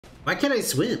Why can't I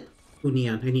swim? Oh,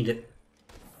 neon. I need it.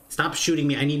 Stop shooting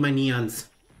me. I need my neons.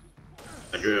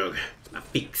 My drug. It's my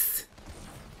fix.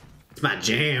 It's my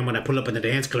jam when I pull up in the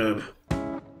dance club.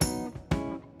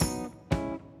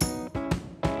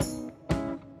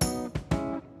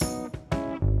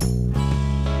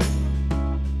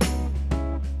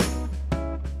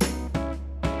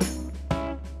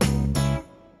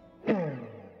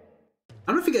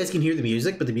 I don't know if you guys can hear the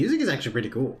music, but the music is actually pretty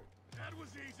cool. That was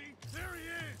easy. There he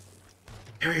is.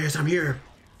 There he is. I'm here.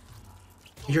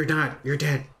 You're not. You're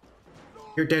dead.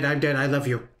 You're dead. I'm dead. I love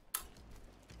you.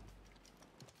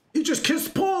 He just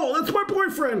kissed Paul. That's my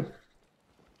boyfriend.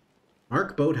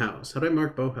 Mark Boathouse. How do I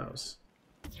mark Boathouse?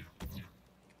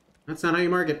 That's not how you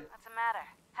mark it. What's the matter?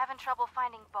 Having trouble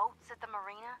finding boats at the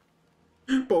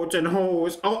marina? Boats and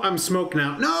hoes. Oh, I'm smoke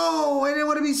now. No, I didn't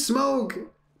want to be smoke.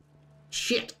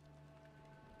 Shit.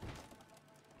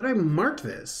 How do I mark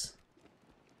this?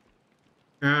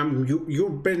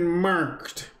 You've been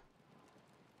marked.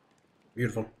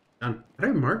 Beautiful. Done. How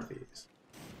do I mark these?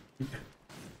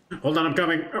 Hold on, I'm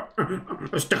coming.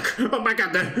 I'm stuck. Oh my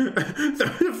god,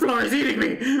 the floor is eating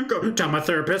me. Go tell my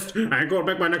therapist I ain't going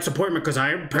to make my next appointment because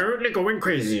I am apparently going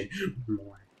crazy.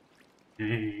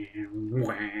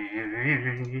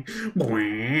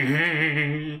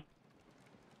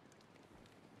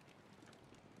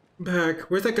 Back.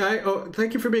 Where's that guy? Oh,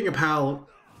 thank you for being a pal.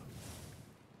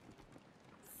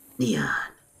 Neon.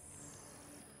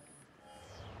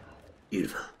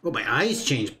 Beautiful. Oh, my eyes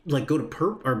changed. Like, go to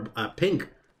purple or pink.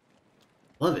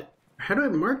 Love it. How do I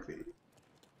mark these?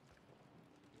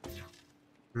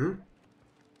 Huh?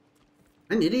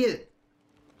 I'm an idiot.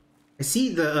 I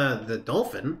see the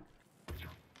dolphin.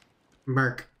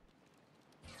 Mark.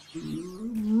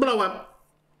 Blow up.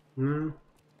 No.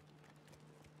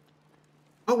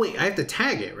 Oh wait, I have to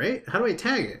tag it, right? How do I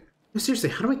tag it? No, seriously,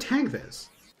 how do I tag this?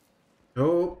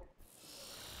 Oh.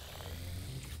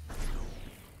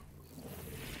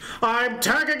 I'm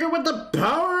tagging it with the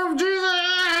power of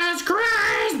Jesus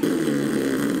Christ!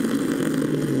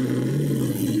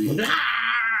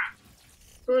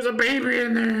 There's a baby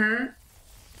in there.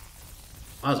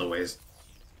 That was a waste.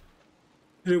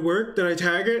 Did it work? Did I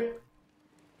tag it?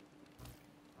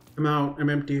 I'm out. I'm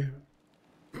empty.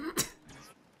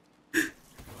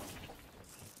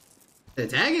 Did I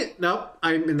tag it? Nope.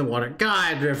 I'm in the water.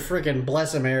 God, freaking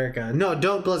bless America. No,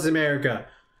 don't bless America.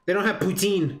 They don't have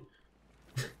poutine.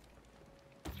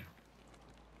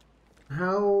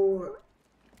 How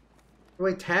do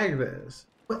I tag this?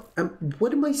 What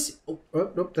am I? Oh,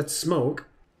 nope, that's smoke.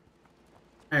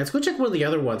 All right, let's go check one of the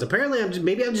other ones. Apparently,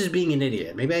 maybe I'm just being an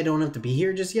idiot. Maybe I don't have to be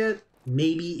here just yet.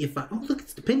 Maybe if I... Oh, look,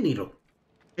 it's the pin needle.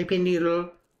 Hey, pin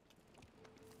needle.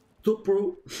 What's up,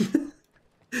 bro?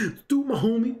 Do my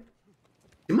homie.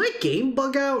 Did my game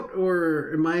bug out,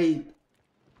 or am I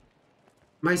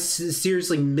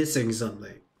seriously missing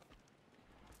something?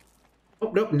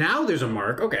 Oh, nope, now there's a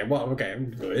mark. Okay, well, okay.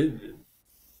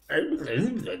 There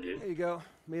you go.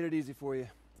 Made it easy for you.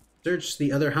 Search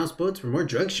the other houseboats for more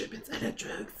drug shipments. I like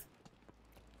drugs.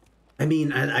 I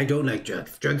mean, I don't like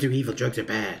drugs. Drugs are evil. Drugs are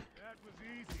bad.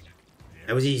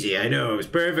 That was easy. I know. It was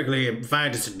perfectly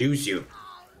fine to seduce you.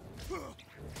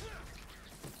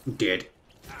 I'm dead.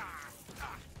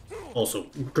 Also,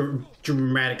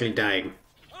 dramatically dying.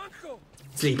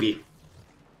 Sleepy.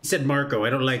 He said Marco. I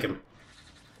don't like him.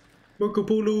 Marco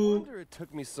Polo. I wonder it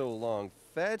took me so long.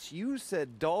 Fetch, you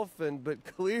said dolphin, but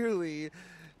clearly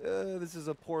this is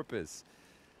a porpoise.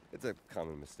 It's a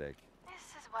common mistake. This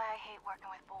is why I hate working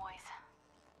with boys.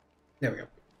 There we go.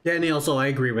 Yeah, and also I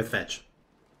agree with Fetch.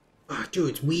 Oh, dude,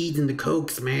 it's weeds and the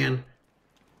cokes, man.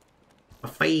 My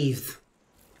face.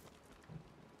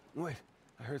 Wait,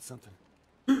 I heard something.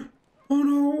 Oh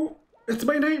no, it's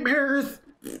my nightmares.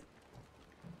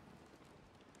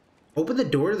 Open the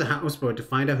door to the houseboat to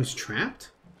find out who's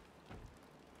trapped.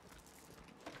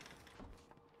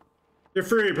 You're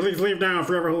free. Please leave now.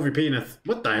 Forever hold your penis.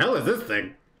 What the hell is this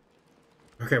thing?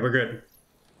 Okay, we're good.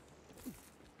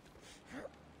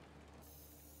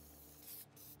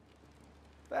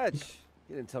 Fetch,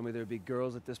 you didn't tell me there'd be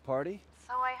girls at this party.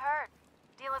 So I heard.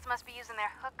 Dealers must be using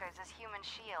their hookers as human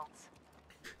shields.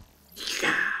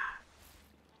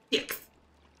 Yuck.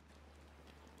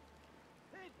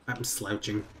 I'm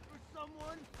slouching.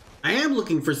 I am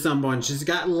looking for someone. She's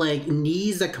got like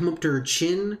knees that come up to her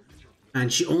chin,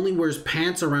 and she only wears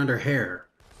pants around her hair.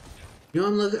 You know,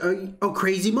 I'm looking. Oh,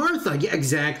 Crazy Martha. Yeah,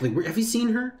 exactly. Have you seen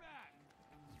her?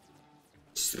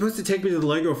 She's supposed to take me to the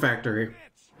Lego factory.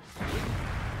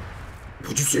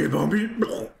 What'd you say about me?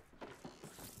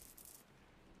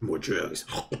 More drugs.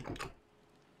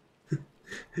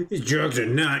 These drugs are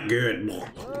not good.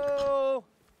 Oh,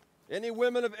 Any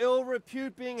women of ill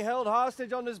repute being held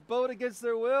hostage on this boat against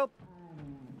their will?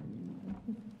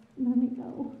 Let me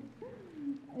go.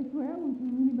 I swear I won't tell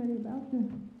anybody about this.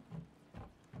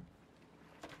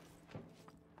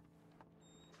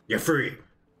 You're free.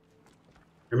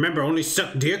 Remember, only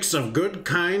suck dicks of good,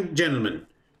 kind gentlemen.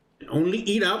 And only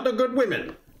eat out the good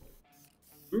women.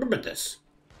 Remember this.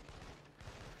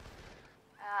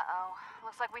 Uh-oh.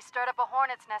 Looks like we stirred up a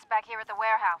hornet's nest back here at the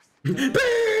warehouse.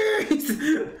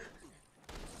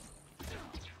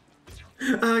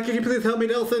 Can you please help me,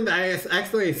 Nelson? I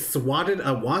actually swatted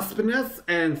a wasp nest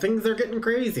and things are getting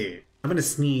crazy. I'm gonna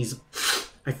sneeze.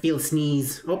 I feel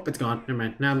sneeze. Oh, it's gone. Never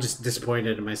mind. Now I'm just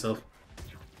disappointed in myself.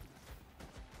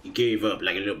 You gave up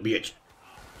like a little bitch.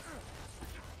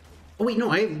 Oh wait, no,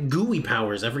 I have gooey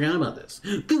powers. I forgot about this.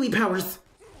 Gooey powers!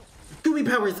 Gooey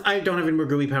powers! I don't have any more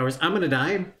gooey powers. I'm gonna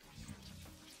die.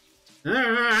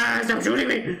 Ah, stop shooting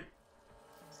me!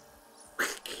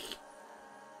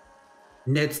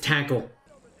 Ned's tackle.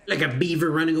 Like a beaver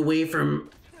running away from...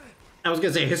 I was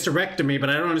gonna say hysterectomy, but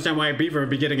I don't understand why a beaver would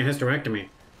be getting a hysterectomy.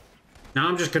 Now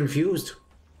I'm just confused.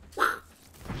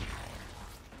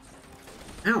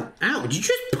 Ow, ow, did you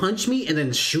just punch me and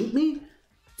then shoot me?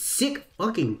 Sick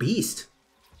fucking beast.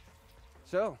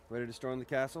 So, ready to storm the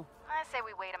castle? I say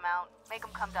we wait him out. Make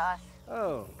him come to us.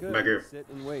 Oh, good. Back here. Sit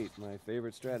and wait, my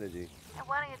favorite strategy. And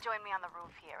why don't you join me on the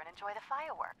roof here and enjoy the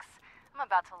fireworks? I'm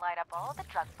about to light up all the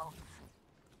drug boats.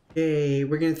 Yay,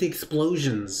 we're gonna see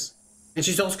explosions. And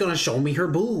she's also gonna show me her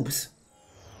boobs.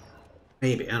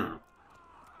 Maybe, I don't know.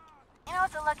 You know,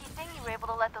 it's a lucky thing you were able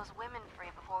to let those women free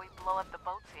before we blow up the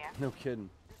boats here. No kidding.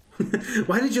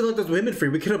 Why did you let those women free?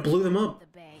 We could have blew them up. The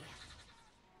bay.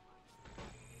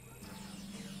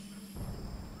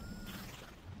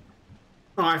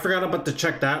 Oh, I forgot about to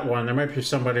check that one. There might be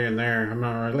somebody in there. I'm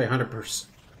not really 100%.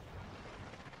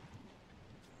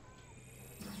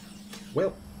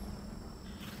 Well.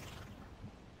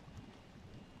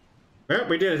 Well,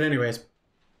 we did it anyways.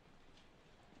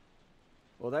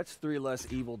 Well, that's 3 less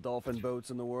evil dolphin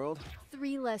boats in the world.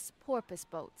 3 less porpoise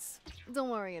boats. Don't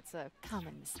worry, it's a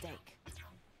common mistake.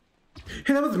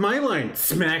 Hey, that was my line.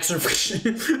 Smacks her.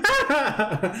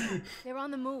 They're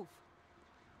on the move.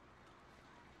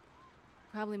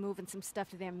 Probably moving some stuff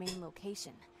to their main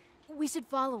location. We should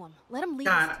follow them. Let them lead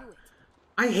us to it.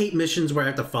 I hate missions where I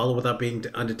have to follow without being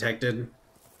undetected.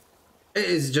 It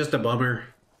is just a bummer.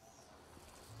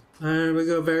 Alright, we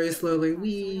go very slowly.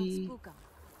 Wee. Spook 'em.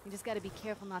 We just gotta be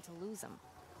careful not to lose them.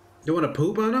 You want to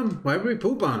poop on them? Why would we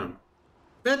poop on them?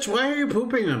 Bitch, why are you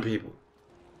pooping on people?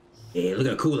 Hey, look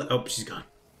how cool. Oh, she's gone.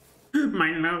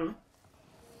 My love.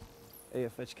 Hey,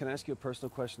 Fetch, can I ask you a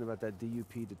personal question about that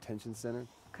DUP detention center?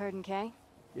 Curtin K?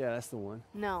 Yeah, that's the one.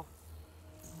 No.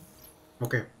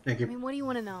 Okay, thank I you. mean, what do you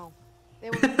want to know?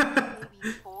 There were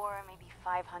maybe 4, maybe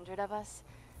 500 of us.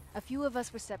 A few of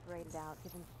us were separated out,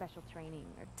 given special training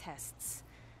or tests.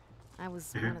 I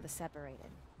was one of the separated.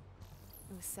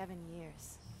 It was 7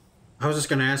 years. I was just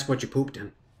gonna ask what you pooped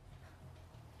in.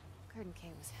 Curtin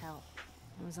K was hell.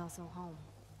 It was also home.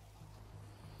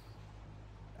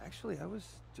 Actually, I was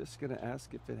just gonna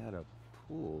ask if it had a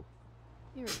pool.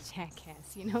 You're a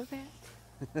jackass, you know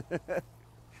that?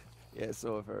 Yeah,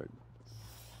 so I've heard.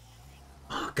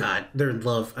 Oh god, they're in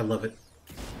love. I love it.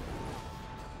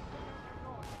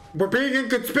 We're being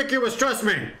inconspicuous, trust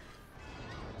me!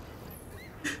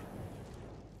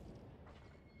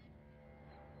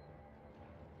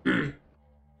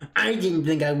 I didn't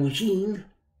think I was seen.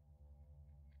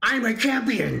 I'm a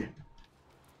champion!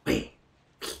 Wait.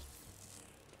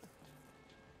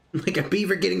 Like a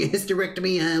beaver getting a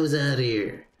hysterectomy, I was out of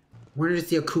here. Where to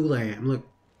see how cool I am? Look.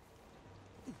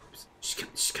 Oops,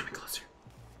 she's coming closer.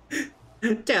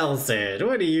 Telson,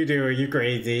 what are you doing? You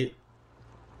crazy?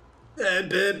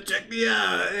 Babe, check me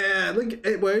out. Yeah, look.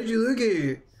 Hey, why are you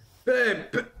looking?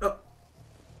 Babe,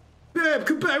 babe,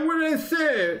 come back. What did I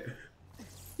say?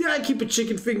 Yeah, I keep a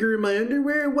chicken finger in my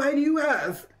underwear. Why do you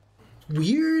ask?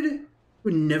 Weird.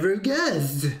 Would never have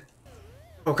guessed.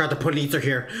 Oh god, the police are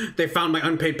here. They found my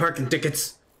unpaid parking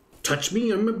tickets. Touch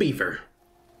me, I'm a beaver.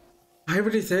 Why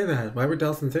would he say that? Why would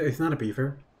Delson say he's not a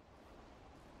beaver?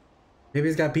 Maybe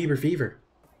he's got beaver fever.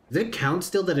 Does it count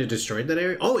still that it destroyed that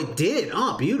area? Oh, it did.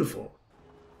 Oh, beautiful.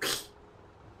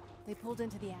 They pulled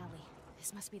into the alley.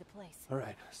 This must be the place. All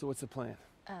right, so what's the plan?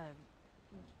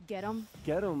 Get them?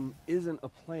 Get 'em isn't a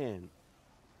plan.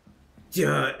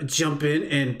 Jump in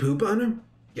and poop on him?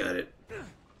 Got it.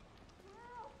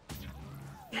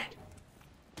 Dead.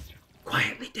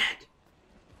 Quietly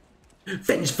dead.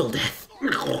 Vengeful death.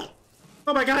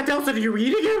 Oh my god, Delson, are you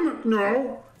eating him?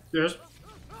 No. Yes.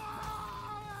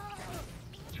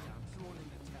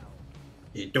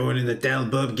 You throw it in the tail,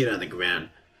 bub. Get on the ground.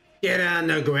 Get on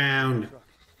the ground.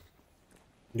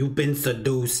 You've been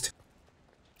seduced.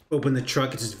 Open the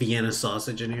truck. It's just Vienna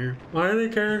sausage in here. Why are they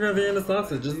carrying a Vienna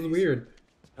sausage? This is weird.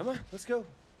 Emma, let's go.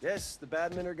 Yes, the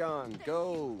bad men are gone.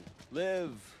 Go,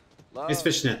 live, love. It's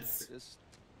fishnets. Just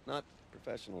not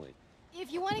professionally.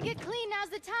 If you want to get clean, now's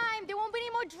the time. There won't be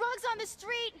any more drugs on the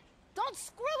street. Don't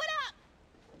screw it up.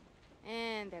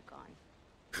 And they're gone.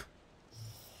 Do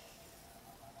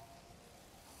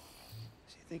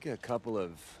you think a couple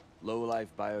of low-life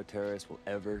bioterrorists will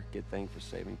ever get thanked for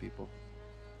saving people?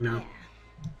 No. Yeah.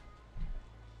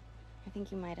 I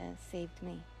think you might have saved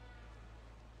me.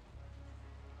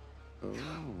 Oh.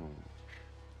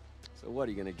 So what,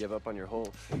 are you gonna give up on your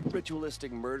whole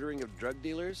ritualistic murdering of drug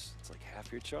dealers? It's like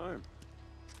half your charm.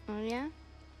 Oh, yeah?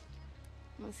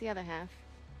 What's the other half?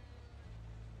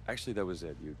 Actually, that was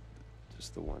it. You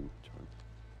just the one charm.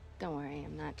 Don't worry,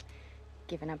 I'm not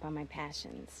giving up on my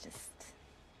passions, just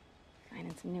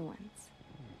finding some new ones.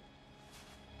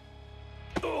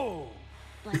 Oh!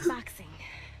 Like boxing.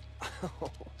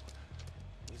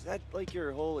 Is that like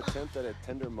your whole attempt at a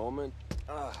tender moment?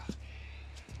 Ah,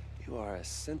 you are a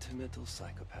sentimental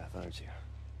psychopath, aren't you?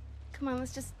 Come on,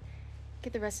 let's just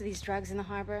get the rest of these drugs in the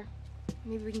harbor.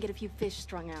 Maybe we can get a few fish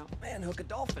strung out. Man, hook a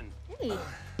dolphin. Hey.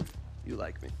 You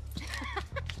like me.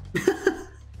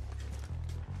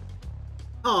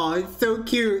 Oh, it's so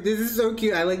cute. This is so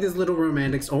cute. I like this little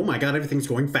romantics. Oh my god, everything's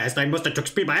going fast. I must have took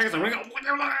speed by accident.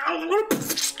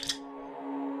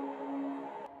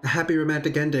 A happy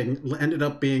romantic ending ended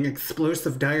up being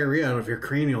explosive diarrhea out of your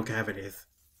cranial cavities.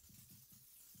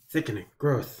 Thickening,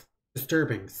 growth,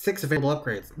 disturbing. 6 available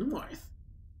upgrades. Nice.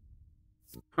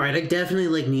 Alright, I definitely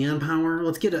like neon power.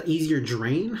 Let's get an easier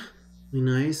drain. Really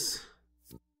nice.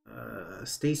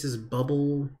 Stasis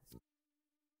bubble.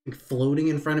 Like floating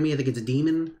in front of me. I think it's a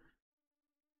demon.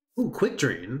 Ooh, quick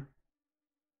drain.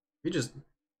 You just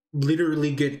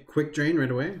literally get quick drain right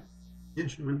away. Yeah,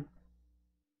 sure.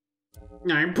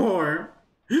 I'm poor.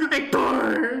 I'm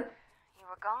poor. You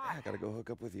were gone. I gotta go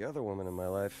hook up with the other woman in my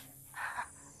life.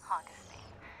 Augustine.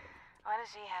 What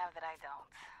does she have that I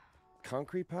don't?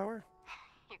 Concrete power?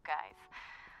 You guys.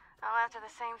 I'm after the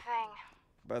same thing.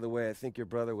 By the way, I think your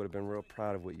brother would have been real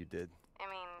proud of what you did. I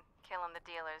mean, killing the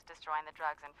dealers, destroying the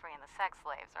drugs, and freeing the sex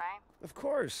slaves, right? Of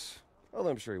course. Well,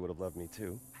 I'm sure he would have loved me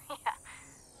too. Yeah.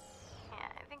 Yeah,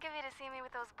 I think if he'd have seen me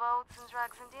with those boats and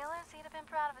drugs and dealers, he'd have been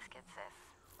proud of his kid, sis.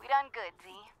 We done good,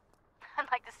 Z. I'd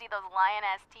like to see those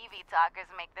lion-ass TV talkers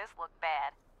make this look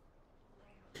bad.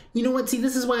 You know what? See,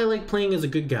 this is why I like playing as a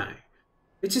good guy.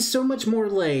 It's just so much more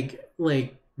like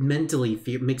mentally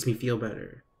makes me feel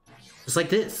better. Just like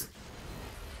this.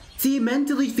 See,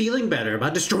 mentally feeling better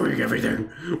about destroying everything.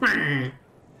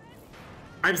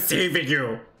 I'm saving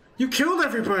you. You killed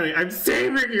everybody. I'm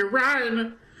saving you.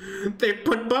 Run. They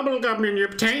put bubblegum in your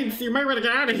tanks. You might want to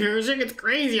get out of here. Shit gets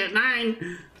crazy at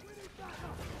 9.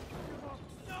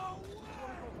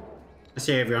 I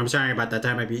saved you. I'm sorry about that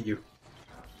time I beat you.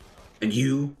 And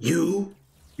you've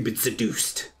been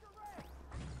seduced.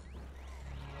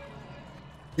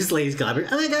 This lady's clapping.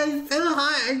 Oh my god, it's so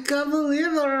hot. I can't believe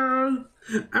it.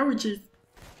 Ouchies.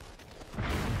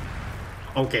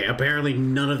 Okay, apparently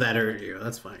none of that hurt you.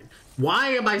 That's fine. Why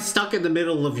am I stuck in the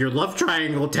middle of your love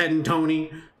triangle, Ted and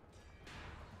Tony?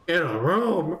 In a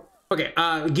room. Okay,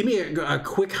 give me a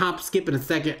quick hop, skip in a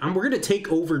second. We're gonna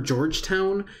take over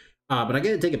Georgetown, but I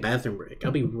gotta take a bathroom break.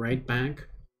 I'll be right back.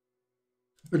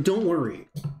 But don't worry.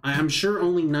 I'm sure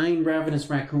only 9 ravenous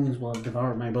raccoons will have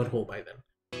devoured my butthole by then.